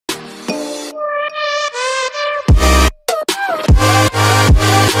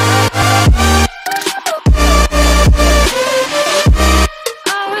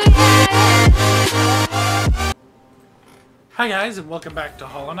Hi guys, and welcome back to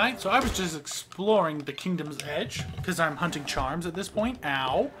Hollow Knight. So I was just exploring the Kingdom's Edge, because I'm hunting charms at this point.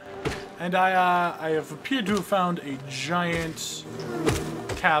 Ow. And I have appeared to have found a giant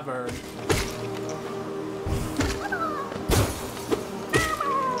cavern.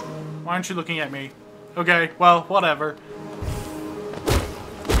 Why aren't you looking at me? Okay, well, whatever.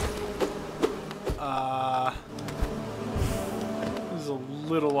 This is a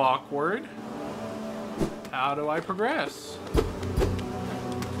little awkward. How do I progress?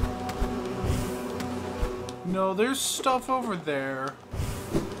 No, there's stuff over there.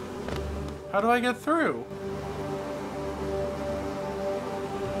 How do I get through?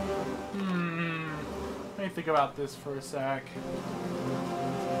 Let me think about this for a sec.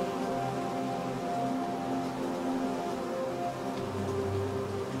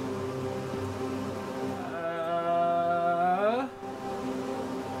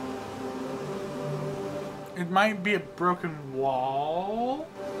 It might be a broken wall.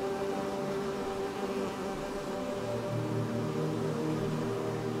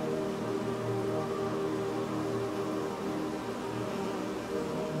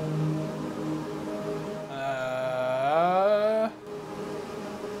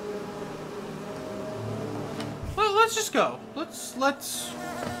 Let's just go. Let's.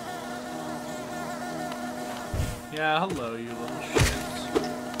 Yeah, hello, you little shits.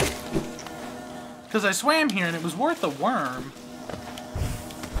 Because I swam here and it was worth a worm.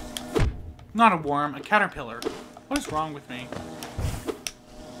 Not a worm, a caterpillar. What is wrong with me?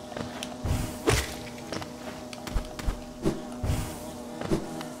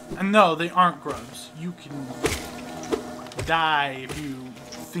 And no, they aren't grubs. You can die if you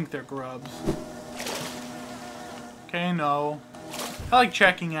think they're grubs. Okay, no. I like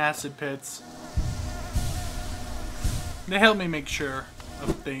checking acid pits. They help me make sure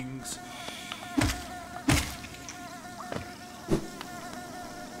of things.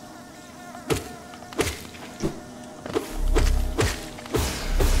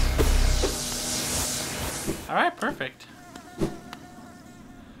 Alright, perfect.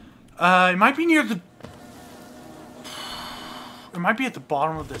 It might be near the... It might be at the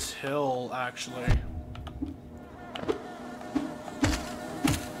bottom of this hill, actually.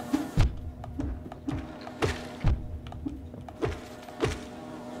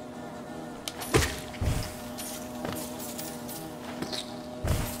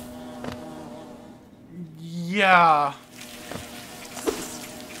 Yeah.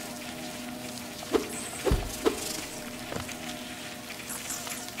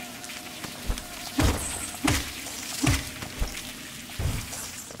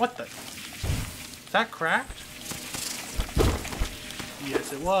 What the? Is that cracked?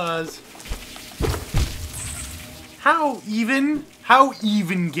 Yes, it was. How even? How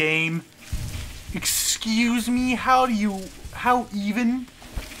even, game? Excuse me? How even?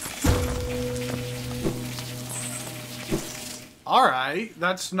 Alright,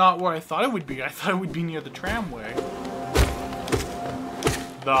 that's not where I thought it would be. I thought it would be near the tramway.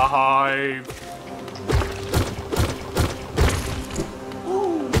 The Hive.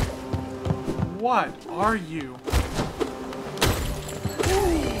 Ooh. What are you?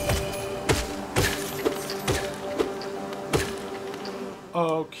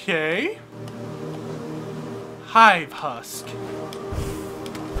 Okay. Hive husk.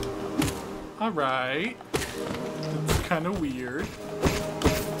 Alright. That's kind of weird.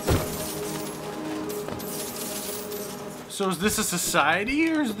 So is this a society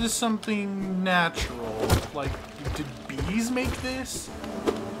or is this something natural? Like, did bees make this?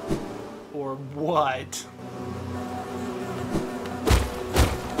 Or what?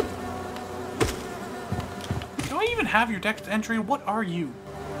 Do I even have your dex entry? What are you?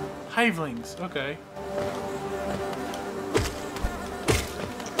 Hivelings, okay.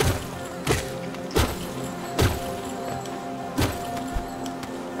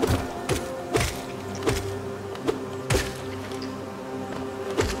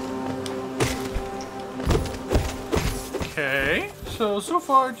 Okay, so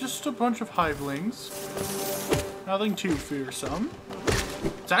far just a bunch of hivelings. Nothing too fearsome.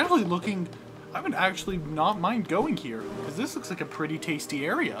 It's actually looking... I would actually not mind going here, because this looks like a pretty tasty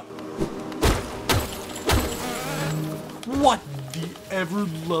area. What the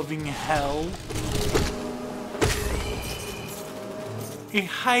ever-loving hell? A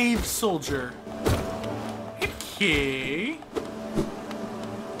hive soldier. Okay.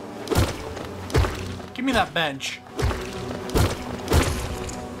 Give me that bench.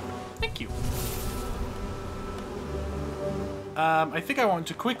 I think I want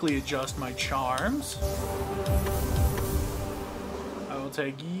to quickly adjust my charms. I will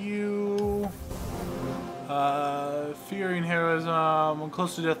take you. Fury and heroism. When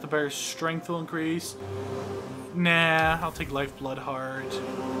close to death, the bear's strength will increase. Nah, I'll take Lifeblood Heart.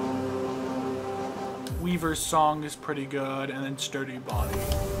 Weaver's Song is pretty good, and then Sturdy Body.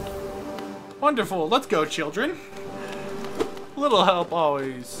 Wonderful. Let's go, children. Little help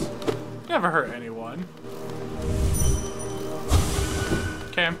always never hurt anyone.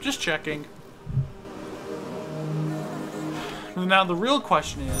 Okay, I'm just checking. Now the real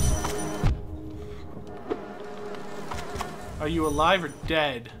question is, are you alive or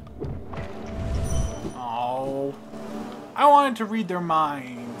dead? Oh, I wanted to read their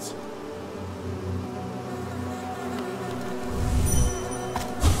minds.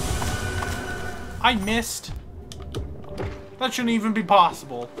 I missed. That shouldn't even be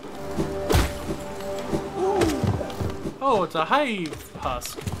possible. Oh, it's a Hive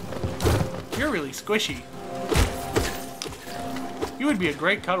husk. You're really squishy. You would be a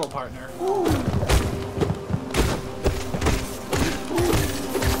great cuddle partner.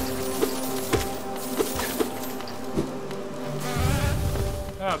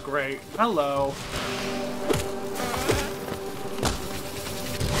 Oh, great. Hello.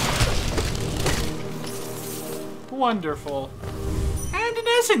 Wonderful. And an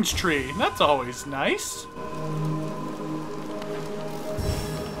essence tree. That's always nice.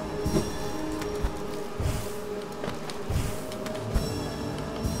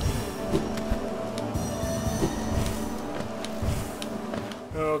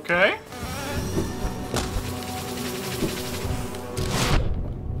 Okay.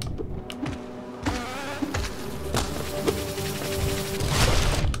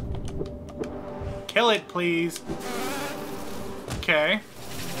 Kill it, please. Okay.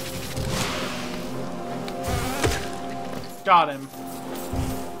 Got him.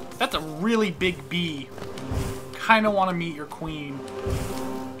 That's a really big bee. Kinda want to meet your queen.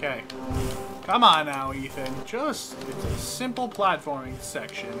 Okay. Come on now, Ethan. It's a simple platforming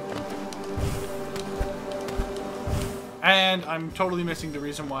section. And I'm totally missing the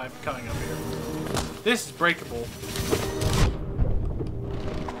reason why I'm coming up here. This is breakable.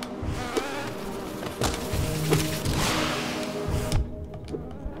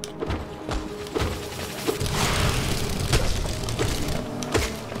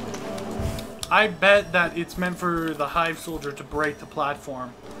 I bet that it's meant for the Hive soldier to break the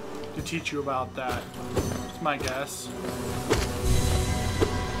platform to teach you about that. That's my guess.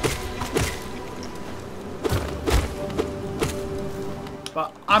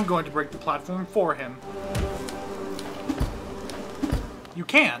 But I'm going to break the platform for him. You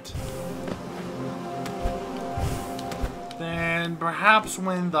can't. Then perhaps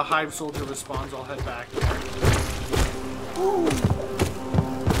when the Hive soldier responds, I'll head back there. Ooh.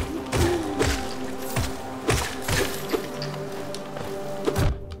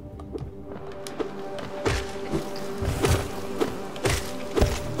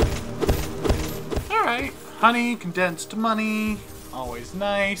 Honey, condensed money, always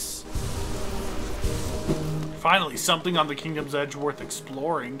nice. Finally, something on the Kingdom's Edge worth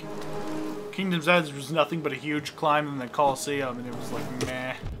exploring. Kingdom's Edge was nothing but a huge climb in the Colosseum, and it was like,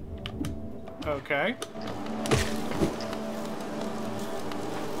 meh. Okay.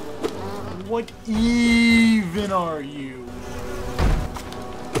 What even are you?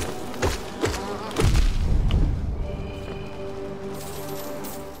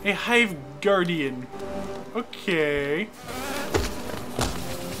 A Hive Guardian. Okay.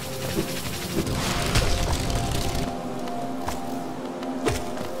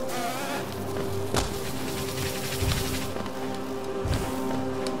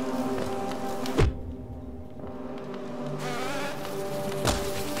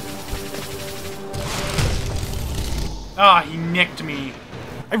 Ah, he nicked me.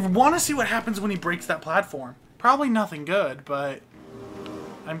 I want to see what happens when he breaks that platform. Probably nothing good, but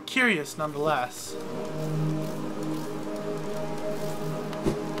I'm curious nonetheless.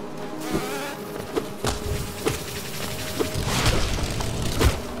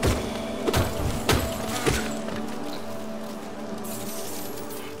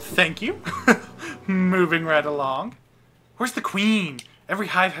 Thank you. Moving right along. Where's the queen? Every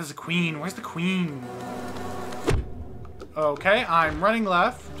hive has a queen. Where's the queen? Okay, I'm running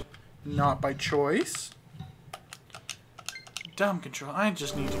left. Not by choice. Dumb control. I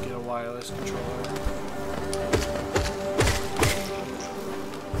just need to get a wireless controller.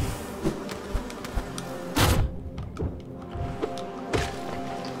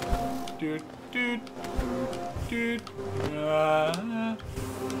 Dude, dude, dude.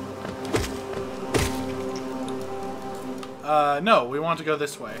 No, we want to go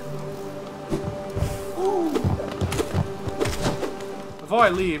this way. Ooh. Before I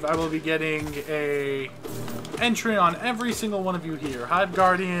leave, I will be getting a entry on every single one of you here. Hive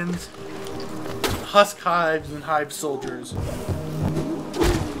Guardians, Husk Hives, and Hive Soldiers.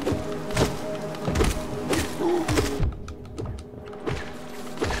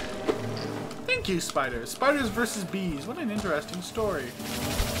 Thank you, spiders. Spiders versus bees. What an interesting story.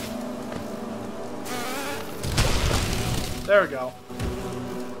 There we go.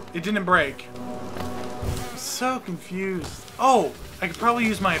 It didn't break. I'm so confused. Oh, I could probably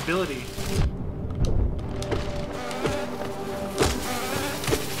use my ability.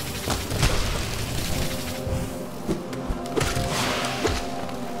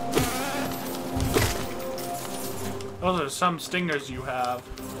 Those are some stingers you have.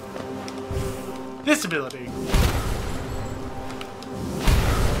 This ability.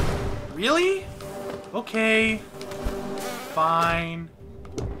 Really? Okay. Fine.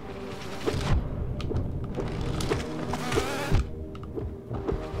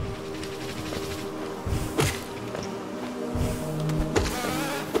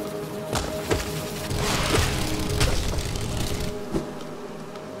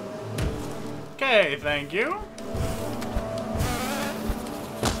 Okay, thank you.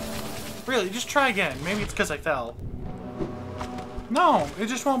 Really, just try again. Maybe it's because I fell. No, it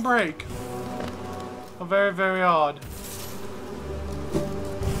just won't break. Oh, very, very odd.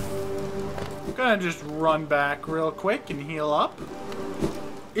 I'm gonna just run back real quick and heal up.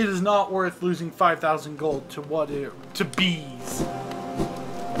 It is not worth losing 5,000 gold to bees.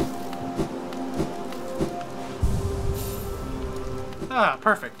 Ah,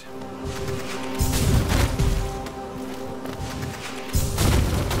 perfect.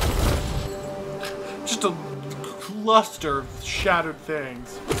 Just a cluster of shattered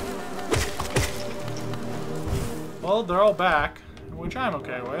things. Well, they're all back, which I'm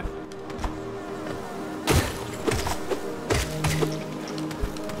okay with.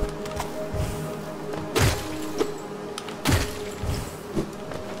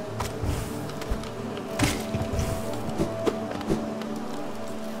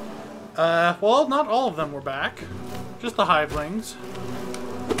 Well, not all of them were back. Just the hivelings.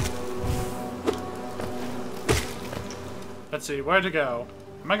 Let's see, where to go?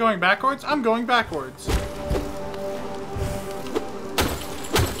 Am I going backwards? I'm going backwards.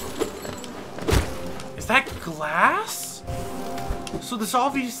 Is that glass? So this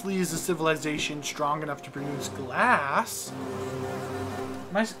obviously is a civilization strong enough to produce glass.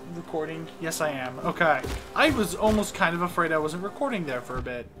 Am I recording? Yes, I am. Okay. I was almost kind of afraid I wasn't recording there for a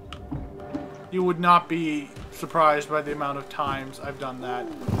bit. You would not be surprised by the amount of times I've done that.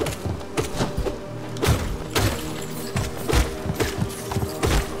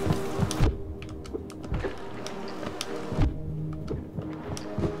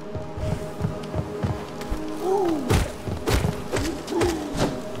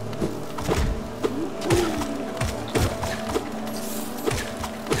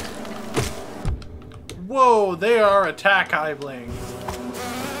 Whoa, they are attack hivelings.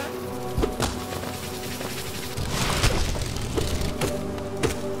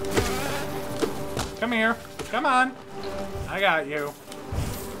 Come here. Come on. I got you.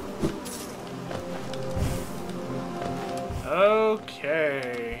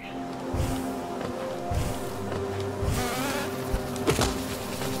 Okay.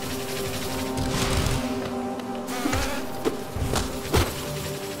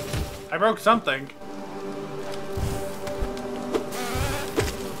 I broke something.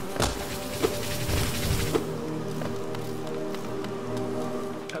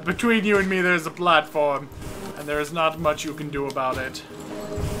 Between you and me, there's a platform, and there is not much you can do about it.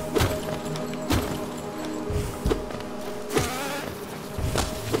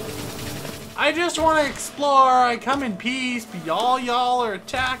 I just want to explore. I come in peace, but y'all are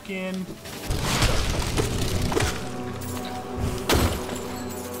attacking.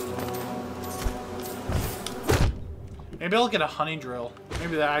 Maybe I'll get a honey drill.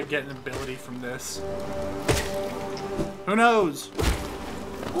 Maybe I get an ability from this. Who knows?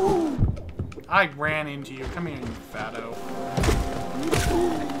 Ooh. I ran into you. Come here, you fatto.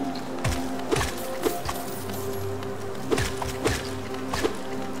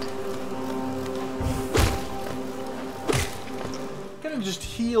 Gonna just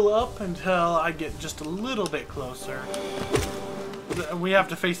heal up until I get just a little bit closer. We have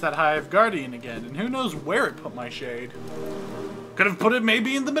to face that Hive Guardian again, and who knows where it put my shade. Could have put it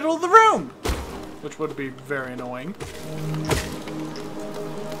maybe in the middle of the room, which would be very annoying.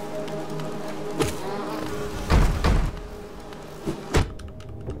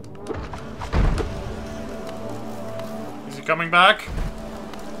 Coming back.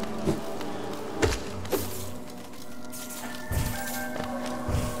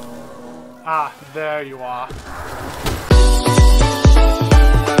 Ah, there you are.